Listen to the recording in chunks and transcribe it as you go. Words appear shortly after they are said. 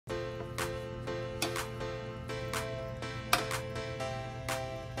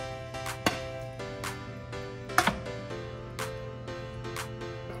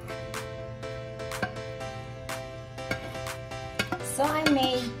So I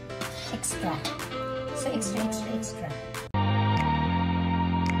made extra. So extra.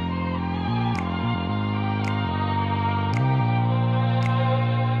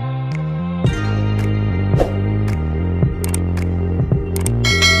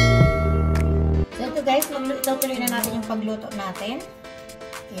 So ito guys, tutuloy na natin yung pagluto natin.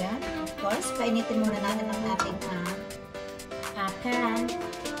 Ayan, of course, painitin muna natin ang ating pan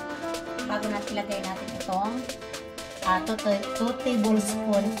bago natin ilagay natin itong 2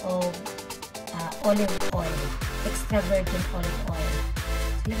 tablespoon of olive oil, extra virgin olive oil.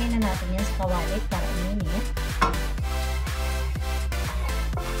 So, ilagay na natin yan sa kawali para uminit.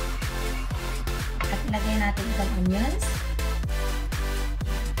 At ilagay natin itong onions.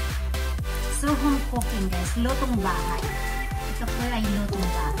 So, home cooking guys, lutong bahay. Ito po ay lutong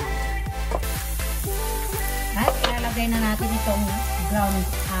bahay. At ilalagay na natin itong ground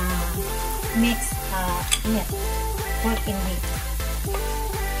mixed meat, pork and beef.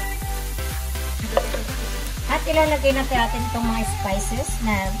 At ilalagay natin itong mga spices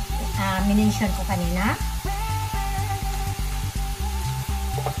na minention ko kanina.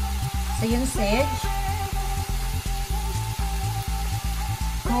 So yung sage,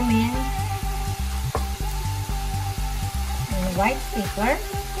 cumin, and white pepper,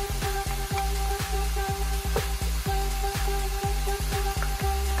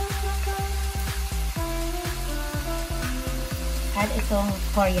 at itong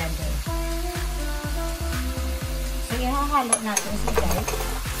coriander. So, ihahalo natin siya guys.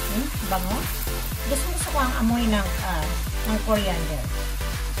 Bango. Gusto ko ang amoy ng coriander.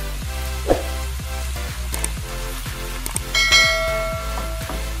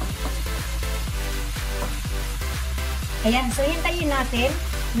 Ayan. So, hintayin natin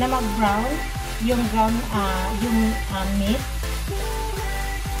na mag-brown yung meat.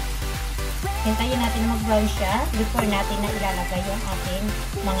 Hintayin natin na mag-brown siya before natin na ilalagay yung ating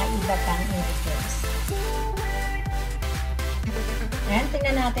mga iba pang ingredients. Ayan,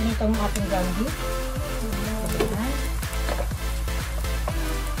 tingnan natin itong ating ground beef.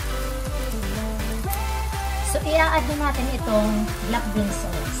 So, i-add na natin itong black bean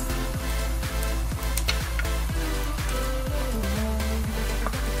sauce.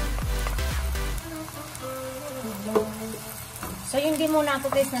 So, hindi muna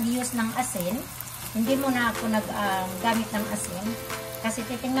ako guys nag-use ng asin. Hindi muna ako nag-gamit ng asin. Kasi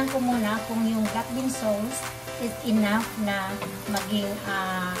titingnan ko muna kung yung black bean sauce is enough na maging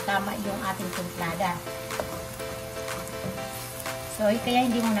tama yung ating timplada. So, kaya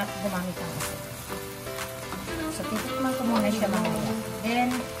hindi muna ako gumamit ng asin. So, titikman ko muna siya mamaya.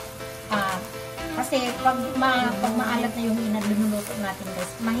 Then, kasi pag maalat na yung inaluluto natin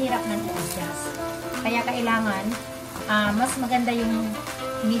guys, mahirap na i-adjust. Kaya kailangan mas maganda yung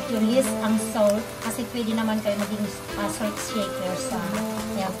medyo least ang salt kasi pwede naman kayo maging salt shaker sa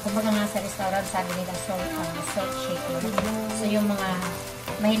kumbaga nga sa restaurant sabi nila salt shaker. So yung mga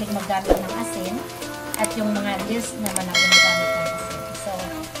mahilig maggamit ng asin at yung mga least naman na gumagamit ng asin. So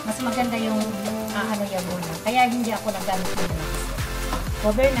mas maganda yung ano yan muna. Kaya hindi ako naggamit ng asin.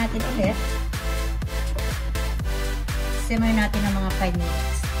 Cover natin ulit. Simmer natin ng mga 5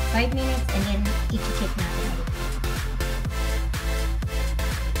 minutes. 5 minutes and then i-check natin ulit.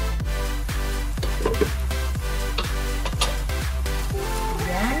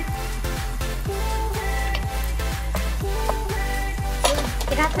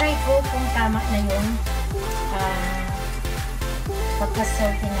 Tinatry ko kung tama na yung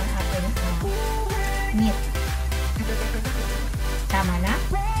pagka-salty ng ating meat. Tama na.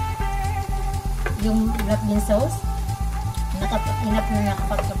 Yung black bean sauce, enough na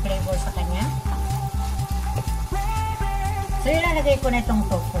nakapag-flavor sa kanya. So, ilalagay ko na itong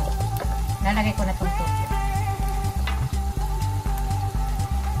tofu. Lalagay ko na itong tofu.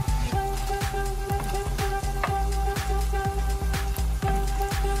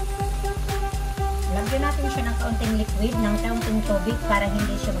 Lagyan natin siya ng kaunting liquid, ng kaunting tubig para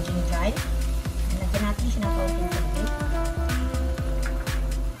hindi siya maging dry. Lagyan natin siya ng kaunting tubig.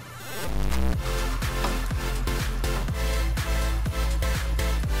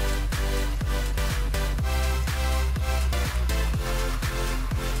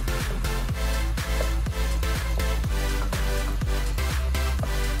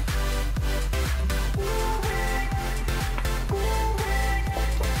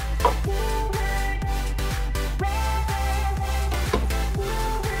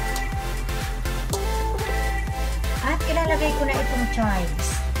 Ilalagay ko na itong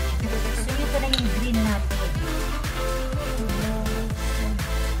chives. So, ito na yung green natin.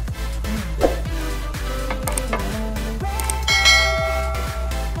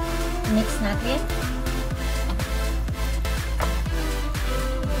 Mix natin.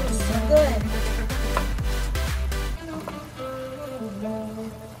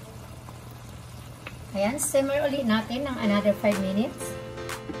 Ayan, simmer ulit natin ng another 5 minutes.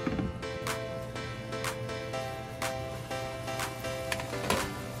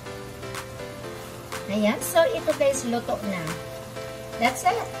 Ayan, so ito guys, luto na. That's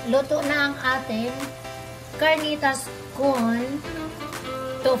it. Luto na ang ating Carnitas corn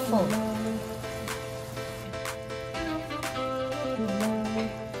tofu. Ayan.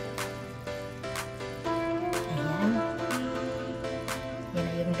 Yan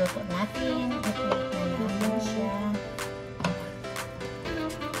na yung luto natin. I-plate na natin siya.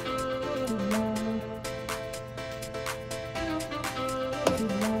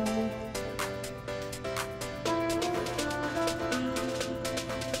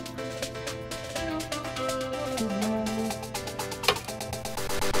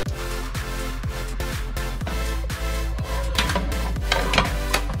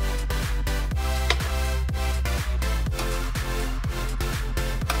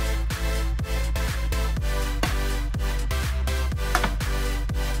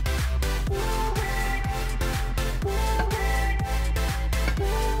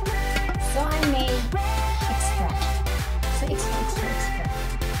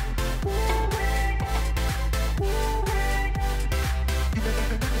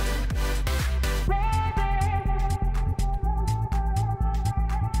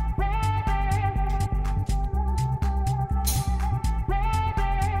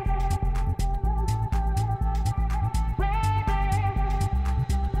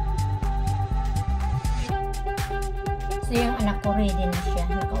 So, yung anak ko ready na siya.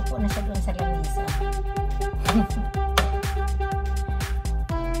 Nakaupo na siya doon sa lamesa.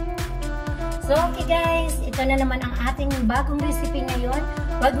 So, okay guys. Ito na naman ang ating bagong recipe ngayon.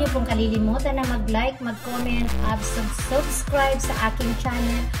 Huwag niyo pong kalilimutan na mag-like, mag-comment, at subscribe sa aking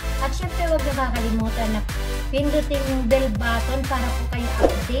channel. At syempre, huwag niyo kakalimutan na pindutin yung bell button para po kayo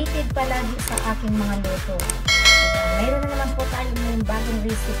updated palagi sa aking mga luto. So, mayroon na naman po tayo ng bagong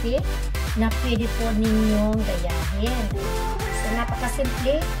recipe na pwede po ninyong gayahin. So,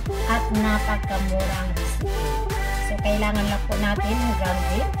 napakasimple at napakamurang recipe. So, kailangan lang po natin ng ground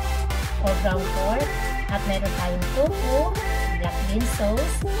beef or ground pork at meron tayong tofu, black bean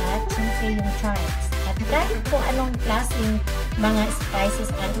sauce, at syempre yung chives. At kahit po anong klaseng mga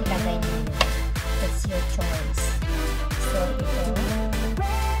spices ang ilagay ninyo. It's your choice. So, ito.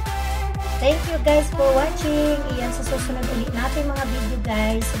 Thank you guys for watching. Iyan sa susunod ulit natin mga video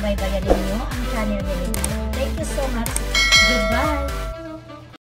guys. Subaybayan ninyo ang channel nila. Thank you so much. Goodbye.